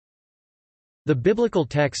The biblical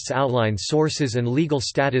texts outline sources and legal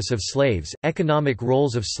status of slaves, economic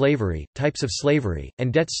roles of slavery, types of slavery,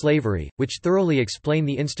 and debt slavery, which thoroughly explain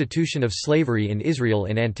the institution of slavery in Israel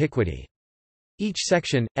in antiquity. Each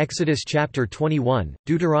section, Exodus chapter 21,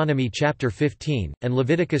 Deuteronomy chapter 15, and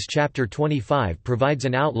Leviticus chapter 25, provides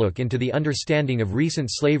an outlook into the understanding of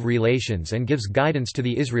recent slave relations and gives guidance to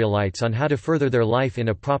the Israelites on how to further their life in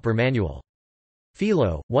a proper manual.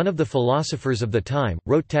 Philo, one of the philosophers of the time,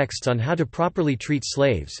 wrote texts on how to properly treat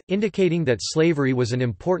slaves, indicating that slavery was an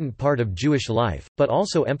important part of Jewish life, but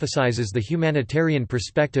also emphasizes the humanitarian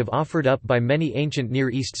perspective offered up by many ancient Near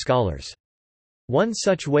East scholars. One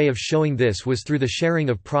such way of showing this was through the sharing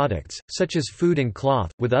of products, such as food and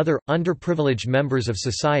cloth, with other, underprivileged members of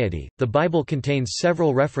society. The Bible contains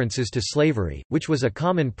several references to slavery, which was a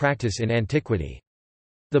common practice in antiquity.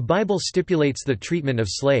 The Bible stipulates the treatment of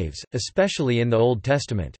slaves, especially in the Old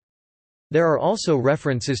Testament. There are also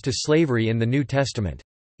references to slavery in the New Testament.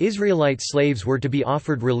 Israelite slaves were to be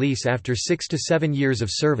offered release after 6 to 7 years of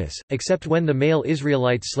service, except when the male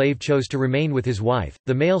Israelite slave chose to remain with his wife.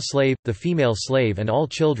 The male slave, the female slave, and all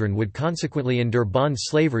children would consequently endure bond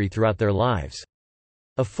slavery throughout their lives.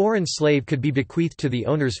 A foreign slave could be bequeathed to the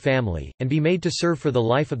owner's family, and be made to serve for the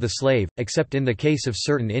life of the slave, except in the case of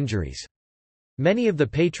certain injuries. Many of the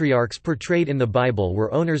patriarchs portrayed in the Bible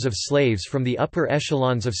were owners of slaves from the upper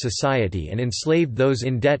echelons of society and enslaved those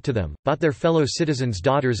in debt to them, bought their fellow citizens'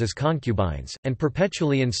 daughters as concubines, and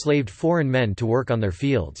perpetually enslaved foreign men to work on their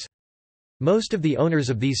fields. Most of the owners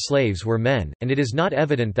of these slaves were men, and it is not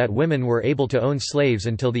evident that women were able to own slaves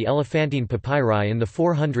until the Elephantine papyri in the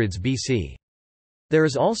 400s BC. There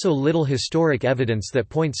is also little historic evidence that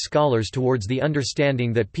points scholars towards the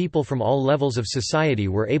understanding that people from all levels of society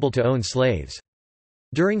were able to own slaves.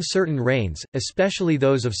 During certain reigns, especially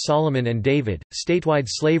those of Solomon and David, statewide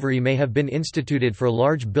slavery may have been instituted for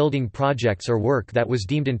large building projects or work that was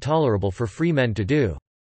deemed intolerable for free men to do.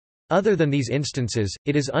 Other than these instances,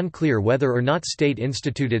 it is unclear whether or not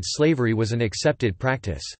state-instituted slavery was an accepted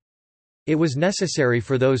practice. It was necessary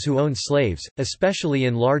for those who owned slaves, especially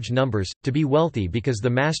in large numbers, to be wealthy because the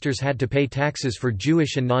masters had to pay taxes for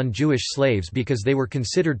Jewish and non-Jewish slaves because they were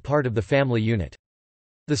considered part of the family unit.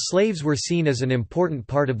 The slaves were seen as an important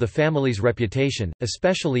part of the family's reputation,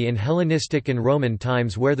 especially in Hellenistic and Roman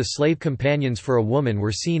times where the slave companions for a woman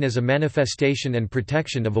were seen as a manifestation and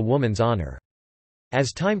protection of a woman's honor.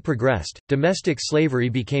 As time progressed, domestic slavery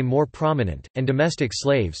became more prominent, and domestic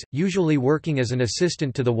slaves, usually working as an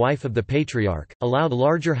assistant to the wife of the patriarch, allowed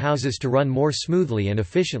larger houses to run more smoothly and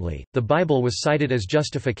efficiently. The Bible was cited as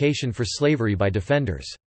justification for slavery by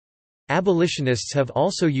defenders. Abolitionists have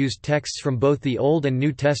also used texts from both the Old and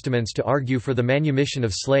New Testaments to argue for the manumission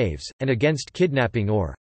of slaves, and against kidnapping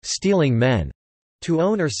or stealing men to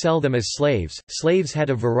own or sell them as slaves. Slaves had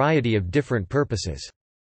a variety of different purposes.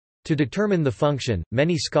 To determine the function,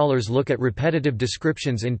 many scholars look at repetitive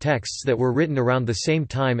descriptions in texts that were written around the same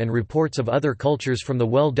time and reports of other cultures from the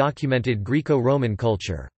well-documented Greco-Roman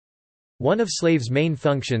culture. One of slaves' main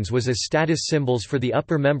functions was as status symbols for the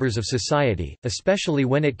upper members of society, especially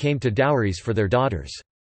when it came to dowries for their daughters.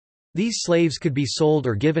 These slaves could be sold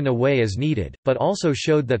or given away as needed, but also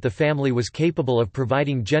showed that the family was capable of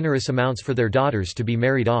providing generous amounts for their daughters to be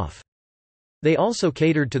married off. They also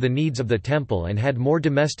catered to the needs of the temple and had more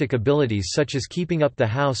domestic abilities such as keeping up the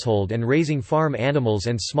household and raising farm animals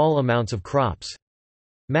and small amounts of crops.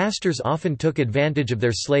 Masters often took advantage of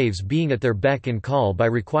their slaves being at their beck and call by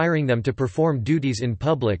requiring them to perform duties in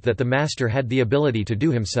public that the master had the ability to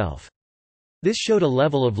do himself. This showed a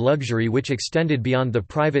level of luxury which extended beyond the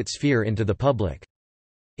private sphere into the public.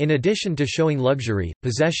 In addition to showing luxury,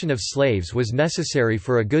 possession of slaves was necessary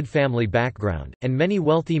for a good family background, and many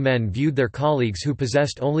wealthy men viewed their colleagues who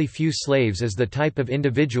possessed only few slaves as the type of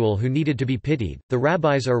individual who needed to be pitied. The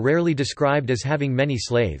rabbis are rarely described as having many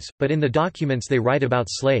slaves, but in the documents they write about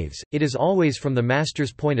slaves, it is always from the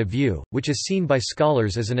master's point of view, which is seen by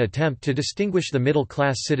scholars as an attempt to distinguish the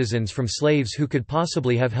middle-class citizens from slaves who could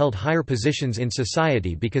possibly have held higher positions in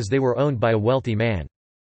society because they were owned by a wealthy man.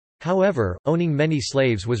 However, owning many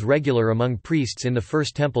slaves was regular among priests in the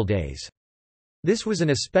First Temple days. This was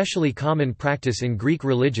an especially common practice in Greek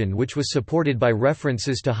religion, which was supported by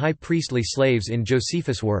references to high priestly slaves in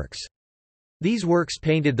Josephus' works. These works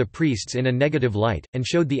painted the priests in a negative light, and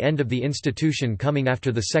showed the end of the institution coming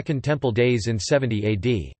after the Second Temple days in 70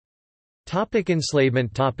 AD.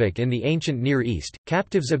 Enslavement. In the ancient Near East,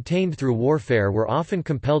 captives obtained through warfare were often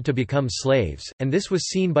compelled to become slaves, and this was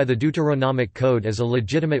seen by the Deuteronomic Code as a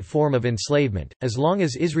legitimate form of enslavement, as long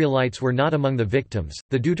as Israelites were not among the victims.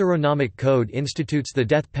 The Deuteronomic Code institutes the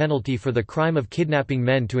death penalty for the crime of kidnapping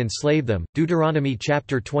men to enslave them. Deuteronomy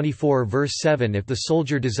chapter 24 verse 7. If the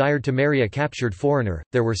soldier desired to marry a captured foreigner,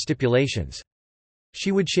 there were stipulations.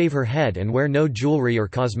 She would shave her head and wear no jewelry or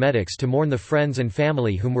cosmetics to mourn the friends and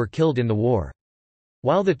family whom were killed in the war.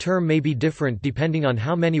 While the term may be different depending on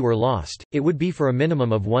how many were lost, it would be for a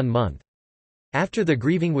minimum of 1 month. After the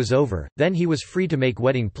grieving was over, then he was free to make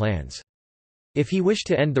wedding plans. If he wished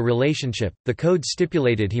to end the relationship, the code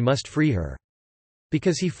stipulated he must free her.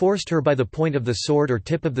 Because he forced her by the point of the sword or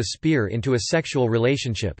tip of the spear into a sexual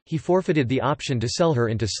relationship, he forfeited the option to sell her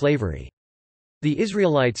into slavery. The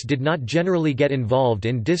Israelites did not generally get involved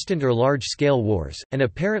in distant or large-scale wars, and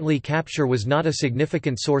apparently capture was not a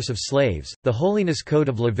significant source of slaves. The Holiness Code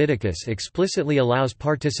of Leviticus explicitly allows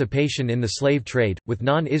participation in the slave trade, with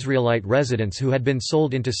non-Israelite residents who had been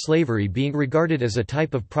sold into slavery being regarded as a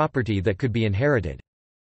type of property that could be inherited.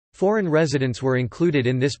 Foreign residents were included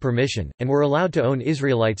in this permission, and were allowed to own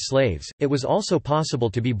Israelite slaves. It was also possible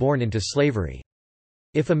to be born into slavery.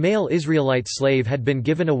 If a male Israelite slave had been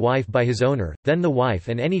given a wife by his owner, then the wife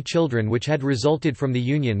and any children which had resulted from the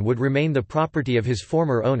union would remain the property of his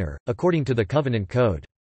former owner, according to the Covenant Code.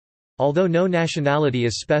 Although no nationality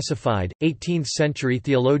is specified, 18th-century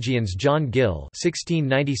theologians John Gill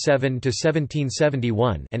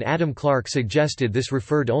 (1697–1771) and Adam Clarke suggested this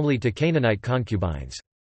referred only to Canaanite concubines.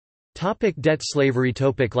 Debt slavery.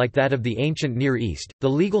 Like that of the ancient Near East, the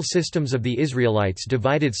legal systems of the Israelites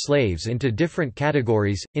divided slaves into different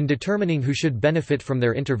categories. In determining who should benefit from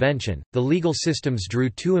their intervention, the legal systems drew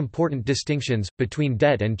two important distinctions, between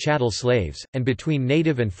debt and chattel slaves, and between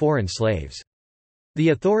native and foreign slaves.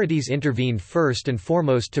 The authorities intervened first and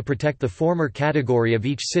foremost to protect the former category of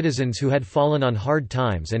each citizens who had fallen on hard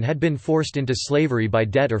times and had been forced into slavery by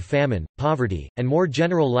debt or famine, poverty, and more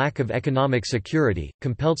general lack of economic security,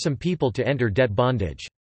 compelled some people to enter debt bondage.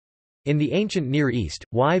 In the ancient Near East,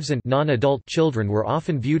 wives and non-adult children were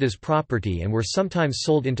often viewed as property and were sometimes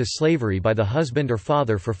sold into slavery by the husband or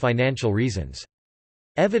father for financial reasons.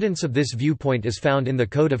 Evidence of this viewpoint is found in the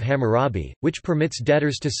Code of Hammurabi, which permits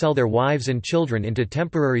debtors to sell their wives and children into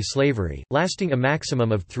temporary slavery, lasting a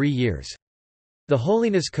maximum of 3 years. The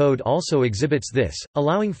Holiness Code also exhibits this,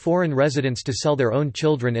 allowing foreign residents to sell their own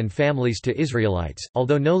children and families to Israelites,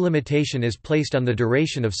 although no limitation is placed on the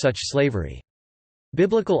duration of such slavery.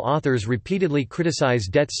 Biblical authors repeatedly criticize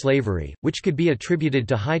debt slavery, which could be attributed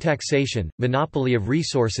to high taxation, monopoly of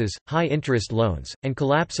resources, high interest loans, and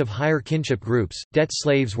collapse of higher kinship groups. Debt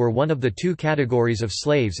slaves were one of the two categories of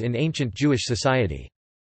slaves in ancient Jewish society.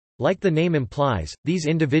 Like the name implies, these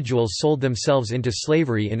individuals sold themselves into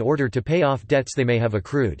slavery in order to pay off debts they may have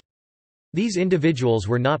accrued. These individuals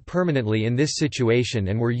were not permanently in this situation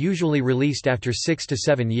and were usually released after 6 to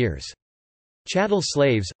 7 years. Chattel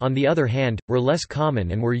slaves, on the other hand, were less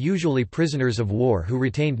common and were usually prisoners of war who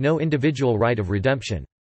retained no individual right of redemption.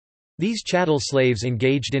 These chattel slaves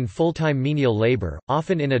engaged in full-time menial labor,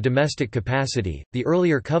 often in a domestic capacity. The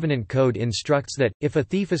earlier Covenant Code instructs that, if a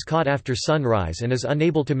thief is caught after sunrise and is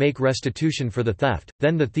unable to make restitution for the theft,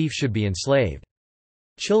 then the thief should be enslaved.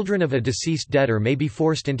 Children of a deceased debtor may be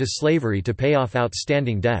forced into slavery to pay off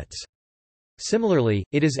outstanding debts. Similarly,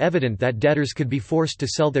 it is evident that debtors could be forced to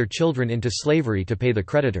sell their children into slavery to pay the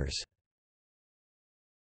creditors.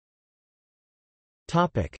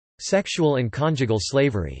 Sexual and conjugal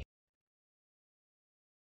slavery.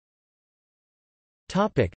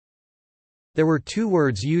 There were two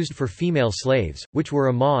words used for female slaves, which were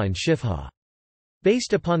amah and shifha.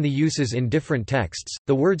 Based upon the uses in different texts,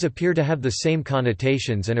 the words appear to have the same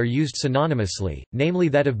connotations and are used synonymously, namely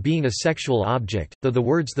that of being a sexual object, though the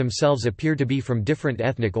words themselves appear to be from different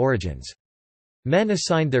ethnic origins. Men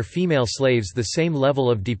assigned their female slaves the same level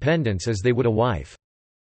of dependence as they would a wife.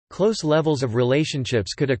 Close levels of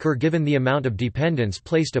relationships could occur given the amount of dependence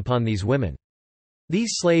placed upon these women.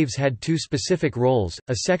 These slaves had two specific roles,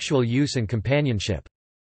 a sexual use and companionship.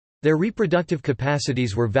 Their reproductive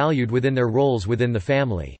capacities were valued within their roles within the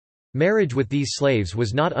family. Marriage with these slaves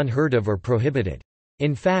was not unheard of or prohibited.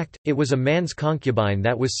 In fact, it was a man's concubine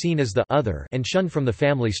that was seen as the other and shunned from the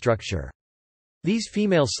family structure. These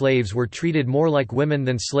female slaves were treated more like women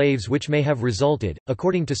than slaves, which may have resulted,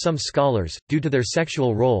 according to some scholars, due to their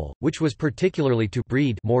sexual role, which was particularly to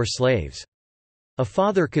breed more slaves. A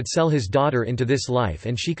father could sell his daughter into this life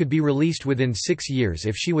and she could be released within 6 years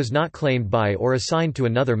if she was not claimed by or assigned to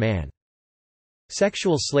another man.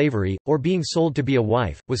 Sexual slavery, or being sold to be a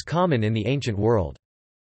wife, was common in the ancient world.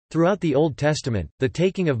 Throughout the Old Testament, the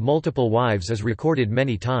taking of multiple wives is recorded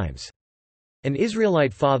many times. An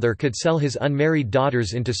Israelite father could sell his unmarried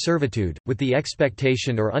daughters into servitude, with the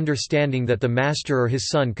expectation or understanding that the master or his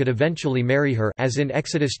son could eventually marry her, as in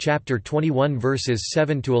Exodus chapter 21 verses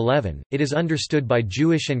 7–11. It is understood by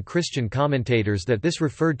Jewish and Christian commentators that this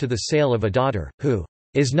referred to the sale of a daughter, who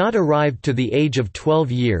is not arrived to the age of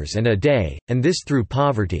 12 years and a day, and this through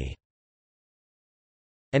poverty.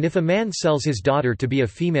 And if a man sells his daughter to be a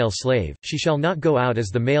female slave, she shall not go out as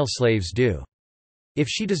the male slaves do. If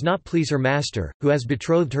she does not please her master, who has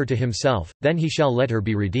betrothed her to himself, then he shall let her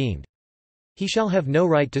be redeemed. He shall have no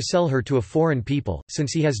right to sell her to a foreign people,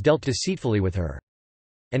 since he has dealt deceitfully with her.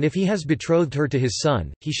 And if he has betrothed her to his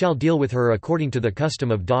son, he shall deal with her according to the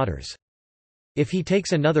custom of daughters. If he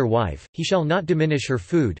takes another wife, he shall not diminish her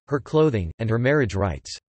food, her clothing, and her marriage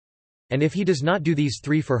rights. And if he does not do these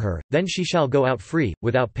three for her, then she shall go out free,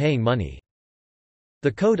 without paying money.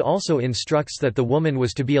 The code also instructs that the woman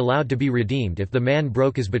was to be allowed to be redeemed if the man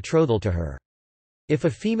broke his betrothal to her. If a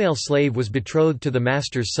female slave was betrothed to the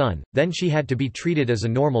master's son, then she had to be treated as a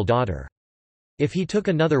normal daughter. If he took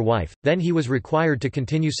another wife, then he was required to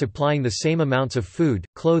continue supplying the same amounts of food,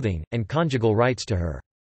 clothing, and conjugal rights to her.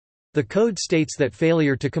 The code states that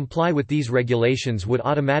failure to comply with these regulations would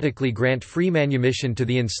automatically grant free manumission to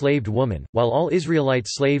the enslaved woman, while all Israelite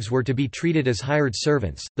slaves were to be treated as hired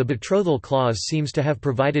servants. The betrothal clause seems to have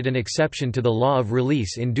provided an exception to the law of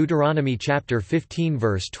release in Deuteronomy chapter 15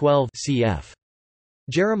 verse 12 cf.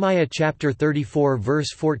 Jeremiah chapter 34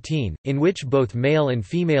 verse 14, in which both male and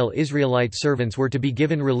female Israelite servants were to be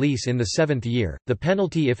given release in the seventh year. The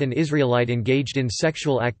penalty if an Israelite engaged in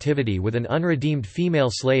sexual activity with an unredeemed female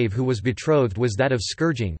slave who was betrothed was that of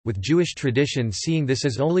scourging, with Jewish tradition seeing this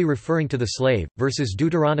as only referring to the slave, versus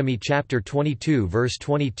Deuteronomy chapter 22 verse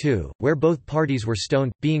 22, where both parties were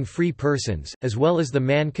stoned, being free persons, as well as the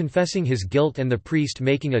man confessing his guilt and the priest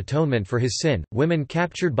making atonement for his sin. Women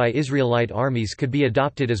captured by Israelite armies could be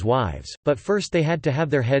adopted as wives, but first they had to have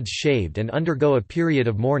their heads shaved and undergo a period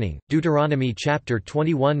of mourning. Deuteronomy chapter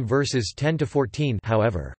 21 verses 10–14.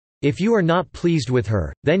 However, if you are not pleased with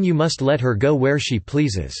her, then you must let her go where she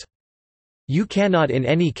pleases. You cannot in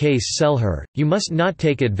any case sell her, you must not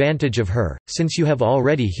take advantage of her, since you have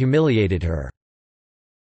already humiliated her.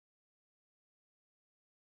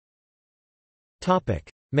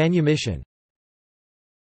 Manumission.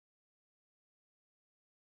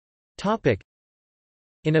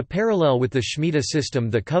 In a parallel with the Shemitah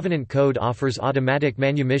system, the Covenant Code offers automatic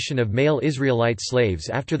manumission of male Israelite slaves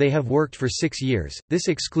after they have worked for 6 years. This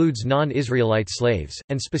excludes non-Israelite slaves,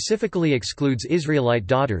 and specifically excludes Israelite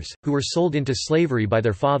daughters, who were sold into slavery by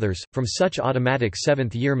their fathers, from such automatic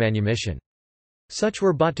seventh-year manumission. Such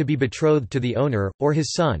were bought to be betrothed to the owner, or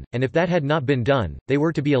his son, and if that had not been done, they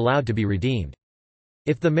were to be allowed to be redeemed.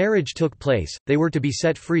 If the marriage took place, they were to be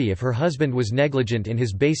set free if her husband was negligent in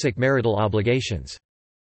his basic marital obligations.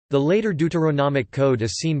 The later Deuteronomic Code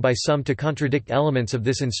is seen by some to contradict elements of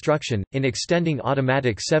this instruction, in extending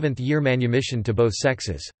automatic seventh-year manumission to both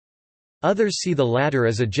sexes. Others see the latter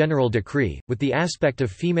as a general decree, with the aspect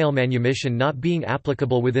of female manumission not being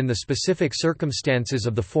applicable within the specific circumstances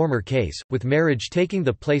of the former case, with marriage taking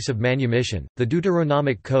the place of manumission. The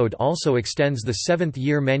Deuteronomic Code also extends the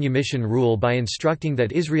seventh-year manumission rule by instructing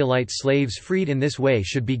that Israelite slaves freed in this way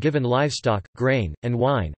should be given livestock, grain, and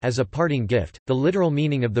wine, as a parting gift. The literal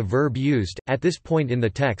meaning of the verb used, at this point in the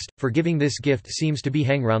text, for giving this gift seems to be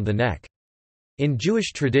hang round the neck. In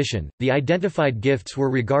Jewish tradition, the identified gifts were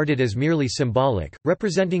regarded as merely symbolic,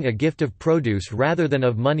 representing a gift of produce rather than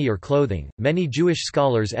of money or clothing. Many Jewish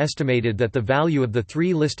scholars estimated that the value of the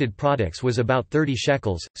three listed products was about 30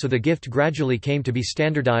 shekels, so the gift gradually came to be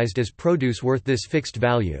standardized as produce worth this fixed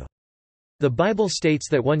value. The Bible states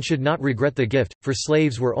that one should not regret the gift, for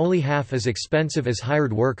slaves were only half as expensive as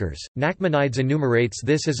hired workers. Nachmanides enumerates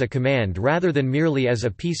this as a command rather than merely as a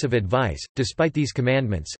piece of advice. Despite these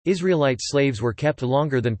commandments, Israelite slaves were kept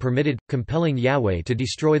longer than permitted, compelling Yahweh to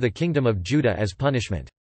destroy the kingdom of Judah as punishment.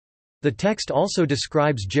 The text also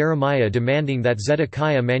describes Jeremiah demanding that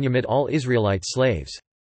Zedekiah manumit all Israelite slaves.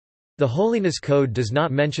 The Holiness Code does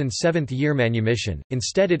not mention seventh-year manumission,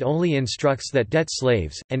 instead it only instructs that debt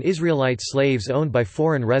slaves, and Israelite slaves owned by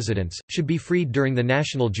foreign residents, should be freed during the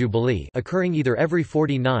National Jubilee, occurring either every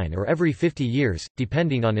 49 or every 50 years,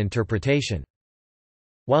 depending on interpretation.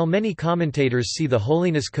 While many commentators see the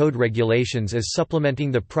Holiness Code regulations as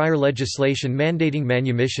supplementing the prior legislation mandating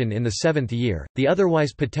manumission in the seventh year, the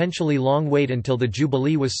otherwise potentially long wait until the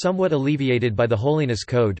Jubilee was somewhat alleviated by the Holiness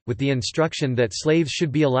Code, with the instruction that slaves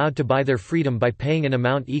should be allowed to buy their freedom by paying an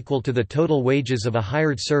amount equal to the total wages of a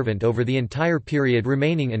hired servant over the entire period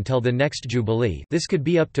remaining until the next Jubilee. This could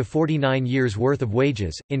be up to 49 years' worth of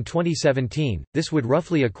wages. In 2017, this would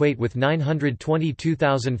roughly equate with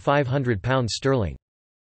 £922,500 sterling.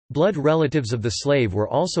 Blood relatives of the slave were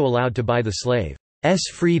also allowed to buy the slave's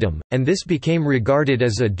freedom, and this became regarded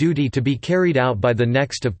as a duty to be carried out by the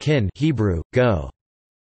next of kin, Hebrew, go.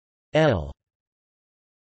 L.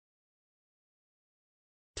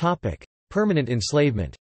 Permanent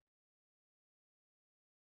enslavement.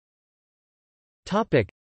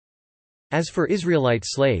 As for Israelite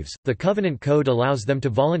slaves, the Covenant Code allows them to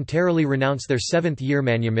voluntarily renounce their seventh-year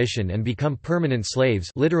manumission and become permanent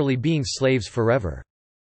slaves, literally being slaves forever.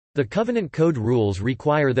 The Covenant Code rules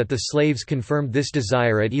require that the slaves confirmed this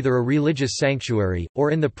desire at either a religious sanctuary,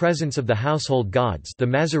 or in the presence of the household gods. The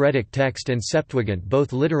Masoretic text and Septuagint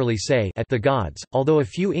both literally say at the gods, although a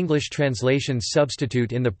few English translations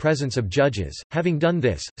substitute in the presence of judges. Having done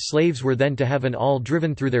this, slaves were then to have an awl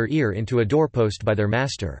driven through their ear into a doorpost by their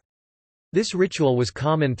master. This ritual was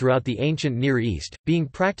common throughout the ancient Near East, being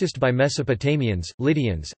practiced by Mesopotamians,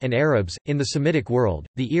 Lydians, and Arabs. In the Semitic world,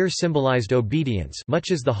 the ear symbolized obedience,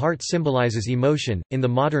 much as the heart symbolizes emotion, in the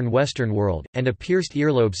modern Western world, and a pierced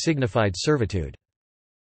earlobe signified servitude.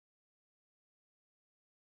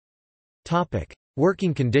 Topic: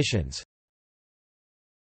 Working conditions.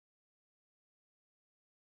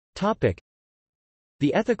 Topic: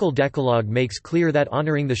 The ethical decalogue makes clear that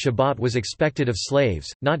honoring the Shabbat was expected of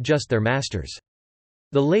slaves, not just their masters.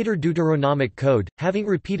 The later Deuteronomic Code, having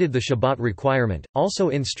repeated the Shabbat requirement, also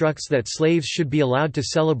instructs that slaves should be allowed to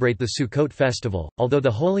celebrate the Sukkot festival, although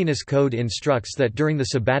the Holiness Code instructs that during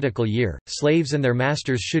the sabbatical year, slaves and their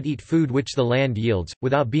masters should eat food which the land yields,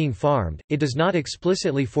 without being farmed. It does not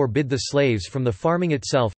explicitly forbid the slaves from the farming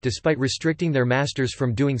itself, despite restricting their masters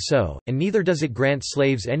from doing so, and neither does it grant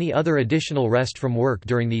slaves any other additional rest from work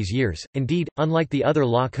during these years. Indeed, unlike the other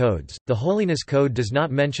law codes, the Holiness Code does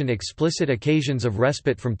not mention explicit occasions of respite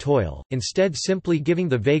from toil, instead simply giving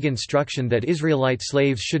the vague instruction that Israelite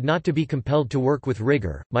slaves should not to be compelled to work with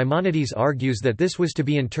rigor. Maimonides argues that this was to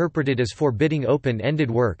be interpreted as forbidding open-ended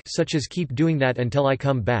work such as keep doing that until I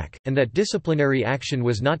come back, and that disciplinary action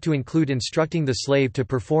was not to include instructing the slave to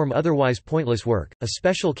perform otherwise pointless work. A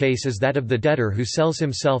special case is that of the debtor who sells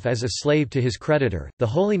himself as a slave to his creditor. The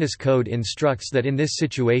Holiness Code instructs that in this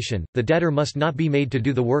situation, the debtor must not be made to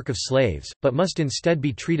do the work of slaves, but must instead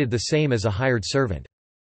be treated the same as a hired servant.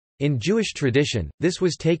 In Jewish tradition, this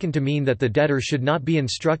was taken to mean that the debtor should not be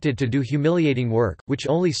instructed to do humiliating work, which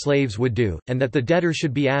only slaves would do, and that the debtor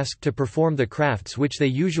should be asked to perform the crafts which they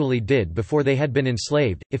usually did before they had been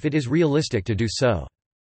enslaved, if it is realistic to do so.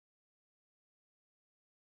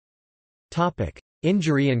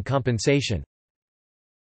 Injury and compensation.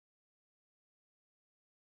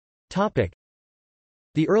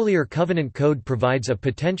 The earlier Covenant Code provides a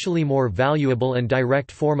potentially more valuable and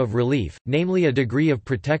direct form of relief, namely a degree of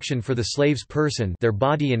protection for the slave's person, their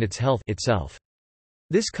body and its health itself.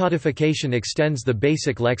 This codification extends the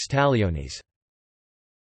basic lex talionis.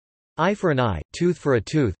 Eye for an eye, tooth for a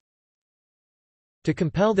tooth. To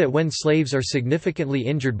compel that when slaves are significantly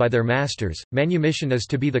injured by their masters, manumission is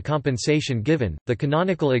to be the compensation given. The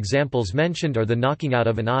canonical examples mentioned are the knocking out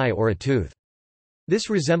of an eye or a tooth.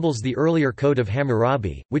 This resembles the earlier Code of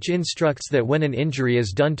Hammurabi, which instructs that when an injury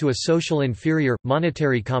is done to a social inferior,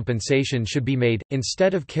 monetary compensation should be made,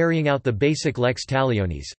 instead of carrying out the basic lex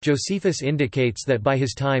talionis. Josephus indicates that by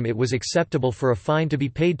his time it was acceptable for a fine to be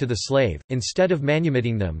paid to the slave, instead of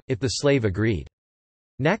manumitting them, if the slave agreed.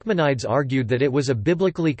 Nachmanides argued that it was a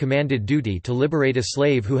biblically commanded duty to liberate a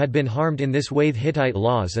slave who had been harmed in this way. The Hittite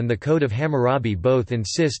laws and the Code of Hammurabi both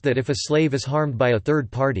insist that if a slave is harmed by a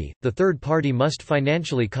third party, the third party must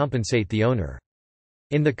financially compensate the owner.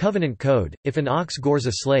 In the Covenant Code, if an ox gores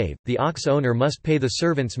a slave, the ox owner must pay the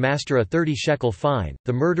servant's master a 30-shekel fine.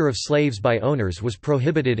 The murder of slaves by owners was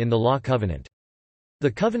prohibited in the Law Covenant. The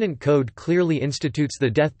Covenant Code clearly institutes the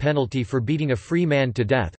death penalty for beating a free man to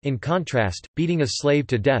death. In contrast, beating a slave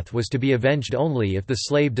to death was to be avenged only if the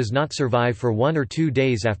slave does not survive for 1 or 2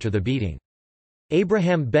 days after the beating.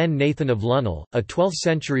 Abraham ben Nathan of Lunel, a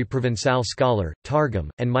 12th-century Provençal scholar, Targum,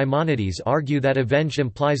 and Maimonides argue that avenge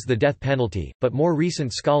implies the death penalty, but more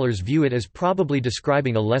recent scholars view it as probably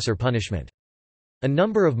describing a lesser punishment. A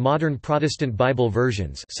number of modern Protestant Bible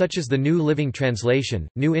versions such as the New Living Translation,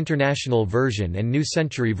 New International Version and New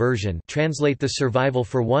Century Version translate the survival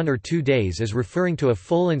for 1 or 2 days as referring to a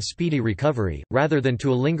full and speedy recovery, rather than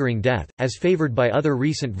to a lingering death, as favored by other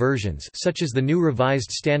recent versions such as the New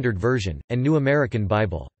Revised Standard Version, and New American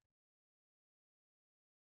Bible.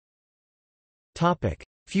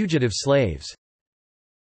 Fugitive slaves.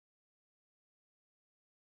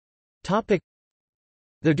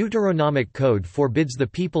 The Deuteronomic Code forbids the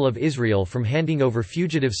people of Israel from handing over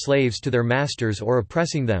fugitive slaves to their masters or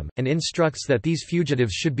oppressing them, and instructs that these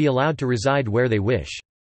fugitives should be allowed to reside where they wish.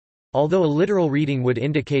 Although a literal reading would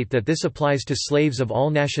indicate that this applies to slaves of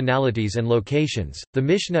all nationalities and locations, the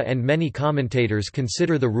Mishnah and many commentators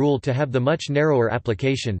consider the rule to have the much narrower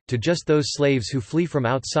application, to just those slaves who flee from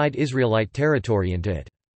outside Israelite territory into it.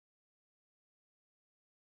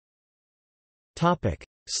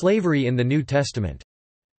 Slavery in the New Testament.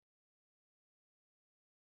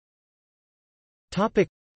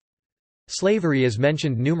 Slavery is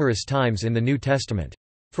mentioned numerous times in the New Testament.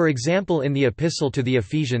 For example, in the Epistle to the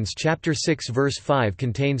Ephesians chapter 6 verse 5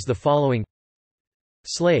 contains the following: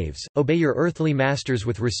 Slaves, obey your earthly masters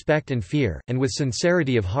with respect and fear, and with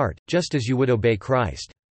sincerity of heart, just as you would obey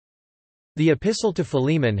Christ. The Epistle to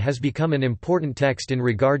Philemon has become an important text in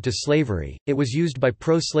regard to slavery. It was used by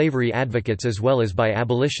pro-slavery advocates as well as by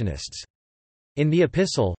abolitionists. In the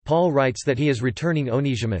epistle, Paul writes that he is returning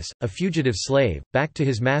Onesimus, a fugitive slave, back to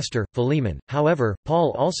his master, Philemon. However,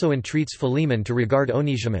 Paul also entreats Philemon to regard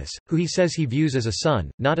Onesimus, who he says he views as a son,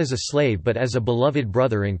 not as a slave but as a beloved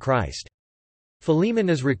brother in Christ. Philemon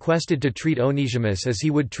is requested to treat Onesimus as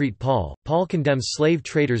he would treat Paul. Paul condemns slave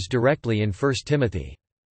traders directly in 1 Timothy.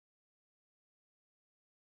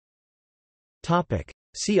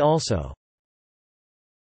 See also: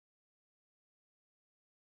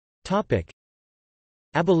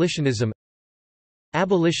 Abolitionism,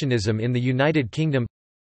 Abolitionism in the United Kingdom,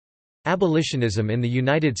 Abolitionism in the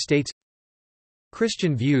United States,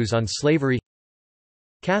 Christian views on slavery,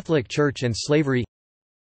 Catholic Church and slavery,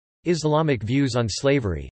 Islamic views on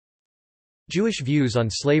slavery, Jewish views on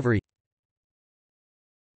slavery.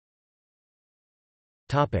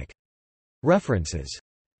 References.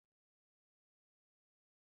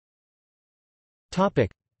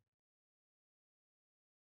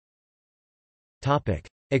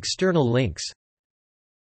 External links.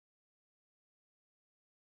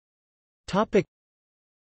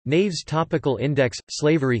 Nave's Topical Index –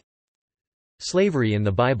 Slavery. Slavery in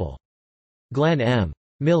the Bible. Glenn M.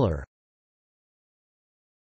 Miller.